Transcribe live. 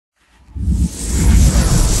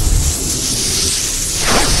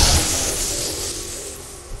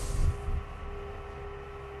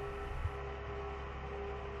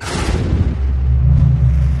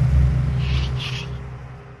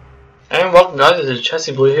welcome guys, this is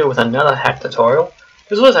Chassis Blue here with another hack tutorial.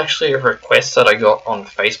 This was actually a request that I got on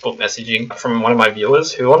Facebook messaging from one of my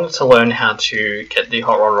viewers who wanted to learn how to get the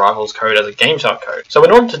Hot Rod Rivals code as a Gameshark code. So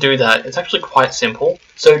in order to do that, it's actually quite simple.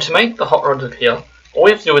 So to make the Hot Rods appear, all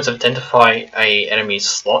we have to do is identify a enemy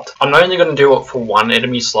slot. I'm only going to do it for one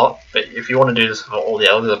enemy slot, but if you want to do this for all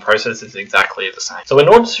the others, the process is exactly the same. So in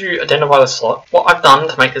order to identify the slot, what I've done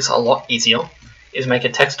to make this a lot easier is make a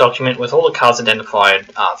text document with all the cards identified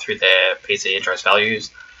through their PC address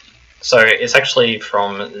values. So it's actually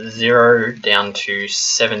from 0 down to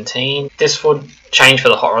 17. This would change for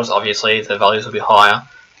the Hot Rods, obviously, the values will be higher.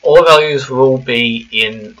 All the values will be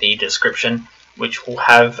in the description, which will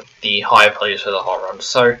have the higher values for the Hot Rods.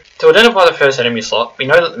 So to identify the first enemy slot, we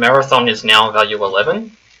know that the Marathon is now value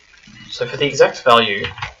 11. So for the exact value,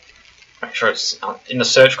 make sure it's in the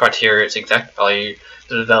search criteria, its exact value,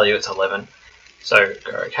 the value it's 11. So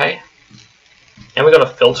go OK. Now we're going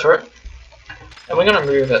to filter it, and we're going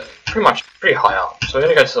to move it pretty high up. So we're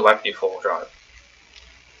going to go to the WAPD 4 drive.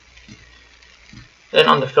 Then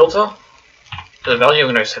under filter, the value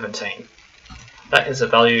we're going to go 17. That is the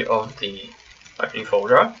value of the WAPD 4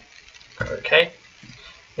 drive. Go OK.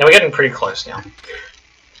 Now we're getting pretty close now.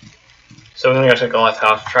 So we're going to go to Goliath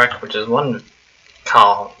Halftrack, which is one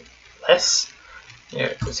car less.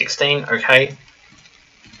 Yeah, 16. OK.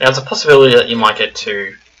 Now there's a possibility that you might get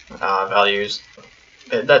two values.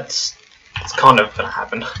 It's kind of going to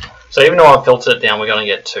happen. So even though I've filtered it down, we're going to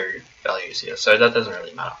get two values here. So that doesn't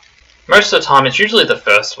really matter. Most of the time, it's usually the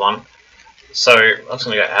first one. So I'm just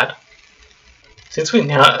going to go add. Since we've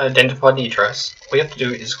now identified the address, all we have to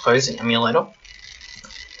do is close the emulator.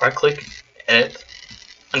 Right click, edit.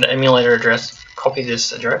 Under emulator address, copy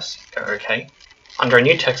this address. Go OK. Under a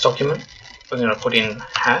new text document, we're going to put in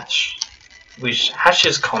hash, which hash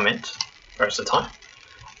is comment most of the time.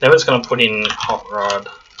 Then we're just going to put in Hot Rod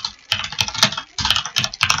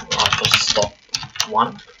Rifle Slot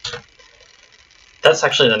 1. That's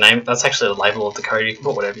actually the name, that's actually the label of the code. You can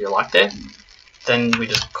put whatever you like there. Then we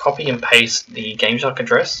just copy and paste the Gameshark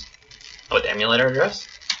address, or the emulator address,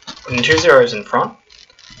 put in 2 zeros in front.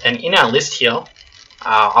 And in our list here,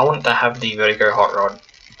 I want to have the Vertigo Hot Rod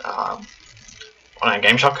on our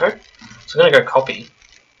Gameshark code. So I'm going to go copy.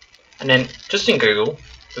 And then just in Google,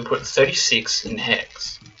 we put 36 in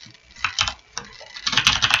hex.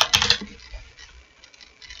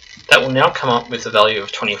 That will now come up with the value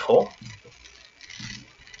of 24.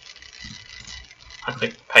 I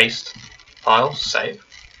click paste, file, save.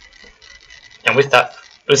 And with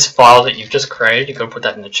this file that you've just created, you've got to put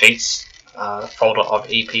that in the cheats folder of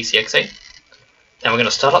EPCXE. Then we're going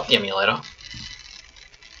to start up the emulator.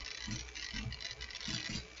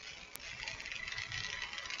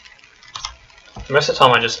 Most of the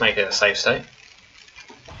time I just make it a save state.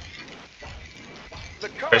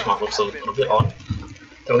 This might look a little bit odd.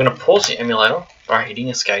 Then we're going to pause the emulator by hitting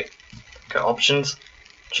escape. Go options,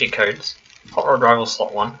 cheat codes, Hot Rod Rival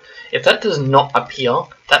Slot 1. If that does not appear,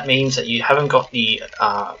 that means that you haven't got the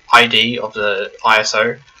ID of the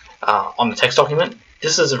ISO on the text document.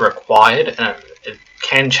 This is required, and it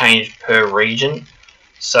can change per region.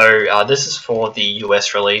 So this is for the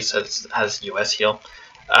US release, it has US here.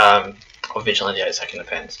 Of Vigilante 8-second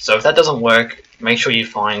defense. So if that doesn't work, make sure you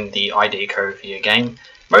find the ID code for your game.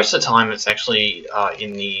 Most of the time it's actually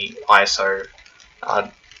in the ISO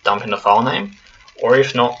dump in the file name, or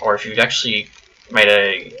if not, or if you've actually made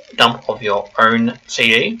a dump of your own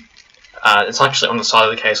CD, it's actually on the side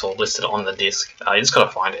of the case or listed on the disk. You just got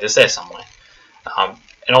to find it, it's there somewhere.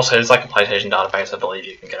 And also there's like a PlayStation database I believe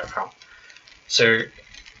you can get it from. So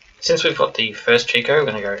since we've got the first cheat code,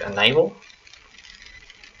 we're going to go enable.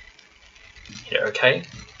 Hit OK,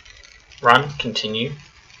 run, continue,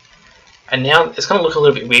 and now it's going to look a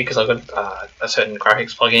little bit weird because I've got a certain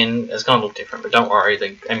graphics plugin. It's going to look different, but don't worry,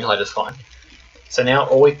 the emulator is fine. So now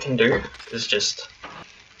all we can do is just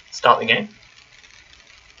start the game,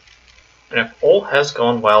 and if all has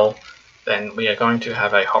gone well, then we are going to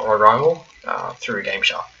have a Hot Rod Rival through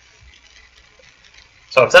Gameshark.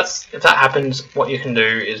 So if that happens, what you can do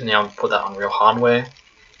is now put that on real hardware.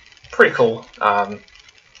 Pretty cool.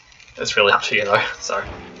 It's really up to you though. So,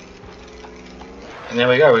 and there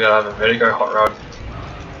we go. We got a Vertigo Hot Rod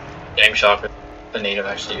Gameshark with the need of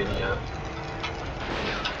actually using a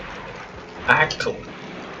hack tool.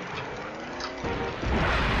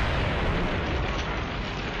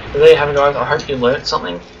 So there you have it, guys. I hope you learnt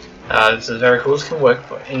something. This is very cool. This can work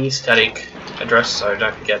for any static address, so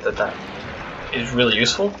don't forget that is really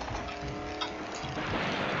useful.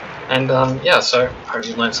 And yeah, so I hope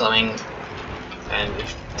you learnt something. And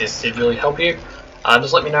if this did really help you,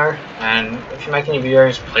 just let me know, and if you make any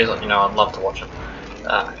videos, please let me know. I'd love to watch them.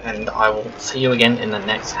 and I will see you again in the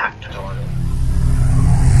next hack tutorial.